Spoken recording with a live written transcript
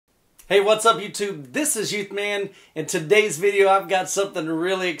Hey, what's up YouTube? This is Youthman. In today's video, I've got something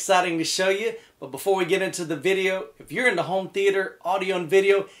really exciting to show you. But before we get into the video, if you're into home theater, audio, and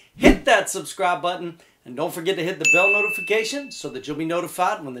video, hit that subscribe button. And don't forget to hit the bell notification so that you'll be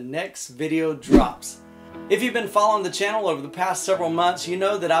notified when the next video drops. If you've been following the channel over the past several months, you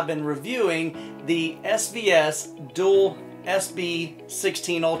know that I've been reviewing the SVS dual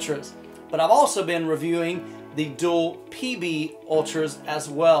SB16 Ultras. But I've also been reviewing the dual PB Ultras as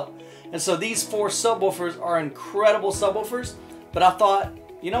well. And so these four subwoofers are incredible subwoofers, but I thought,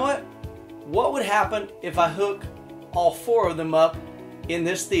 you know what would happen if I hook all four of them up in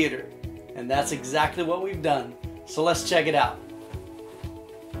this theater? And that's exactly what we've done. So let's check it out.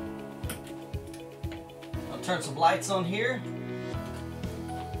 I'll turn some lights on here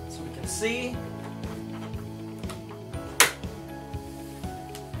so we can see.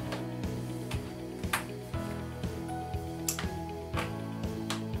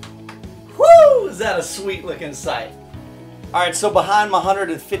 Is that a sweet looking sight? Alright, so behind my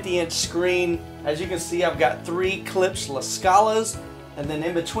 150-inch screen, as you can see, I've got three Klipsch LaScalas, and then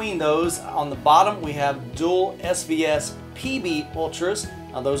in between those, on the bottom, we have dual SVS PB Ultras.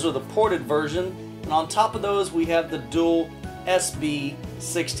 Now those are the ported version, and on top of those, we have the dual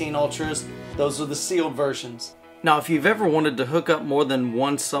SB16 Ultras. Those are the sealed versions. Now, if you've ever wanted to hook up more than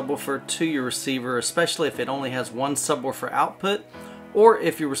one subwoofer to your receiver, especially if it only has one subwoofer output, or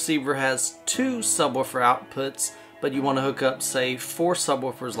if your receiver has two subwoofer outputs, but you want to hook up, say, four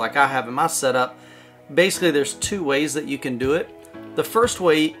subwoofers like I have in my setup, basically there's two ways that you can do it. The first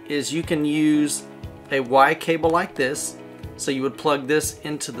way is you can use a Y cable like this. So you would plug this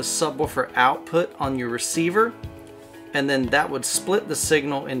into the subwoofer output on your receiver, and then that would split the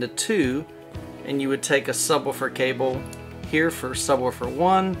signal into two, and you would take a subwoofer cable here for subwoofer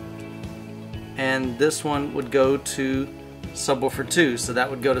 1, and this one would go to subwoofer 2, so that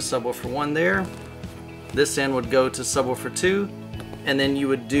would go to subwoofer 1 there. This end would go to subwoofer 2, and then you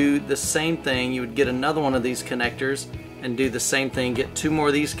would do the same thing. You would get another one of these connectors and do the same thing, get two more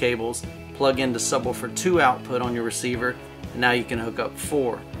of these cables, plug into subwoofer 2 output on your receiver, and now you can hook up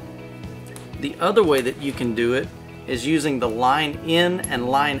 4. The other way that you can do it is using the line in and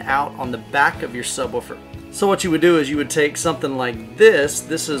line out on the back of your subwoofer. So what you would do is you would take something like this.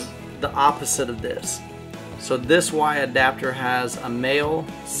 This is the opposite of this. So this Y adapter has a male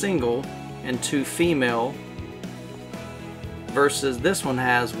single and two female, versus this one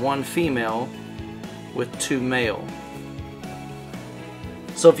has one female with two male.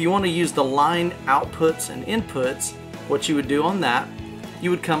 So if you want to use the line outputs and inputs, what you would do on that,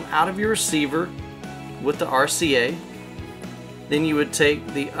 you would come out of your receiver with the RCA, then you would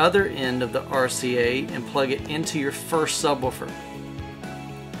take the other end of the RCA and plug it into your first subwoofer.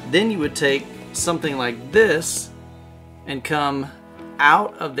 Then you would take something like this and come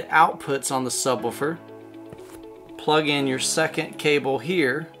out of the outputs on the subwoofer, plug in your second cable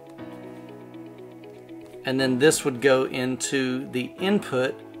here, and then this would go into the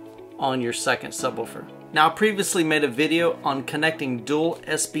input on your second subwoofer. Now, I previously made a video on connecting dual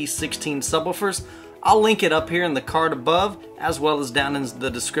SB16 subwoofers. I'll link it up here in the card above, as well as down in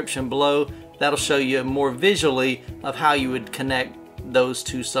the description below. That'll show you more visually of how you would connect those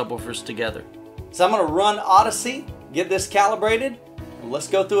two subwoofers together. So I'm going to run Odyssey, get this calibrated, and let's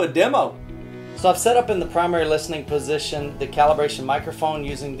go through a demo. So I've set up in the primary listening position the calibration microphone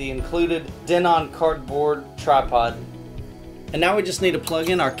using the included Denon cardboard tripod. And now we just need to plug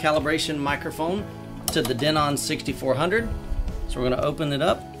in our calibration microphone to the Denon 6400. So we're going to open it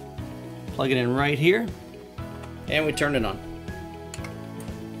up, plug it in right here, and we turn it on.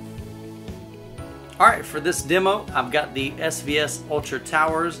 Alright, for this demo, I've got the SVS Ultra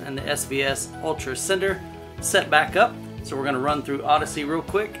Towers and the SVS Ultra Center set back up. So we're going to run through Odyssey real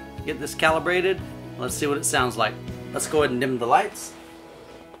quick, get this calibrated. Let's see what it sounds like. Let's go ahead and dim the lights.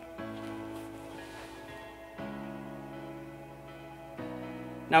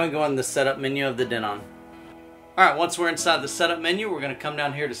 Now we go in the setup menu of the Denon. Alright, once we're inside the setup menu, we're going to come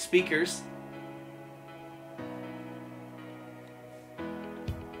down here to speakers.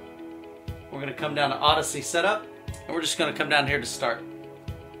 We're going to come down to Odyssey setup, and we're just going to come down here to start.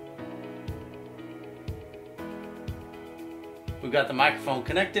 We've got the microphone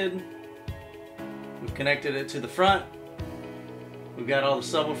connected. We've connected it to the front. We've got all the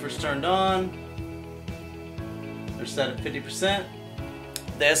subwoofers turned on. They're set at 50%.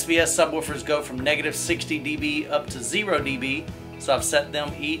 The SVS subwoofers go from -60 dB up to 0 dB. So I've set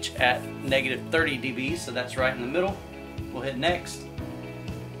them each at -30 dB, so that's right in the middle. We'll hit next.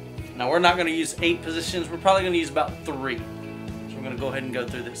 Now we're not going to use 8 positions, we're probably going to use about 3. So we're going to go ahead and go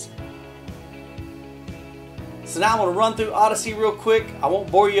through this. So now I'm going to run through Odyssey real quick. I won't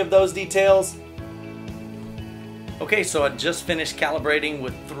bore you of those details. Okay, so I just finished calibrating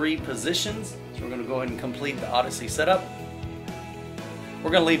with 3 positions. So we're going to go ahead and complete the Odyssey setup. We're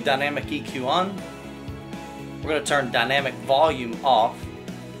going to leave dynamic EQ on. We're going to turn dynamic volume off.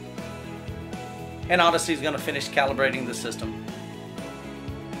 And Odyssey is going to finish calibrating the system.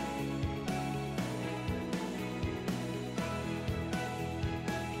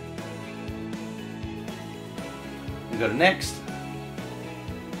 We go to next.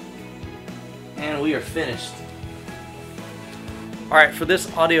 And we are finished. Alright, for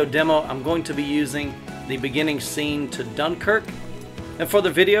this audio demo, I'm going to be using the beginning scene to Dunkirk. And for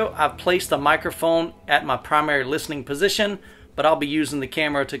the video, I've placed the microphone at my primary listening position, but I'll be using the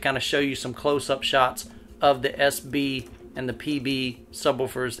camera to kind of show you some close-up shots of the SB and the PB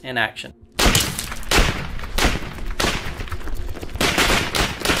subwoofers in action.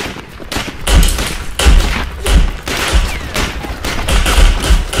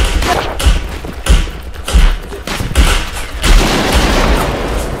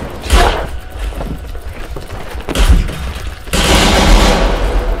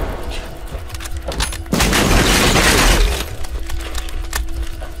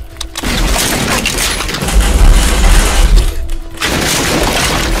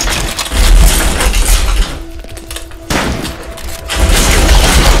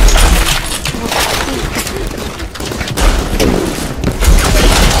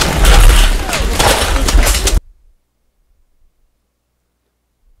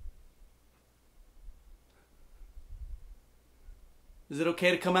 Is it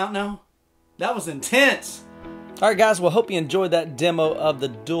okay to come out now? That was intense. Alright guys, well hope you enjoyed that demo of the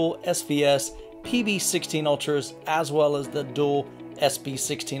dual SVS PB16 Ultras as well as the dual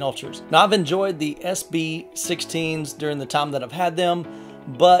SB16 Ultras. Now I've enjoyed the SB16s during the time that I've had them,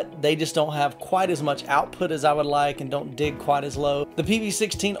 but they just don't have quite as much output as I would like and don't dig quite as low. The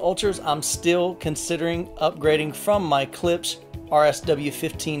PB16 Ultras I'm still considering upgrading from my Klipsch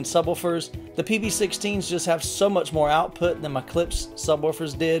RSW-15 Subwoofers. The PB16s just have so much more output than my Klipsch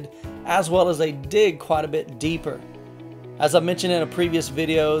subwoofers did, as well as they dig quite a bit deeper. As I mentioned in a previous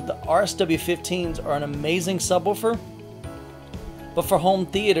video, the RSW-15s are an amazing subwoofer, but for home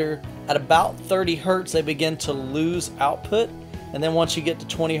theater, at about 30 Hertz they begin to lose output, and then once you get to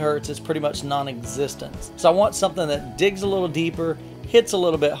 20 Hertz it's pretty much non-existent. So I want something that digs a little deeper, hits a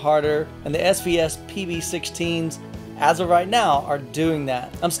little bit harder, and the SVS PB16s as of right now are doing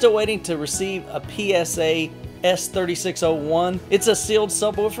that. I'm still waiting to receive a PSA S3601. It's a sealed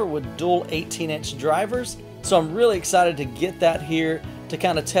subwoofer with dual 18-inch drivers, so I'm really excited to get that here to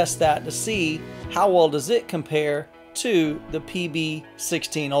kind of test that to see how well does it compare to the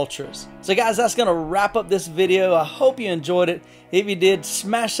PB16 Ultras. So guys, that's gonna wrap up this video. I hope you enjoyed it. If you did,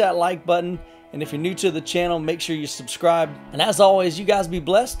 smash that like button, and if you're new to the channel, make sure you subscribe. And as always, you guys be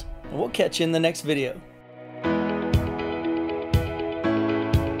blessed, and we'll catch you in the next video.